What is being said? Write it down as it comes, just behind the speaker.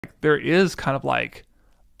there is kind of like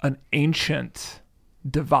an ancient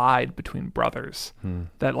divide between brothers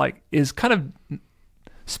that like is kind of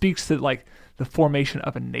speaks to like the formation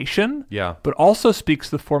of a nation, but also speaks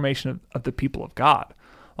to the formation of the people of God.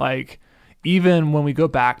 Like even when we go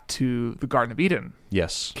back to the Garden of Eden,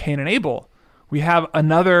 Cain and Abel, we have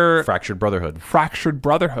another fractured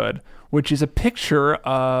brotherhood, which is a picture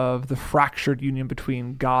of the fractured union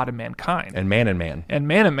between God and mankind, and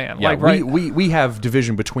man and man, Yeah, like right? we have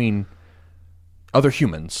division between other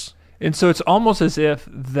humans, and so it's almost as if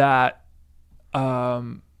that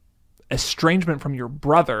estrangement from your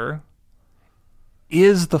brother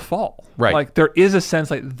is the fall. Right. Like there is a sense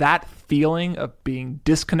like that feeling of being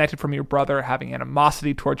disconnected from your brother, having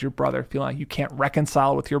animosity towards your brother, feeling like you can't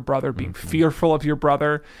reconcile with your brother, being fearful of your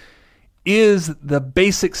brother, is the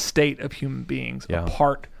basic state of human beings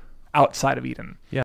apart outside of Eden. Yeah.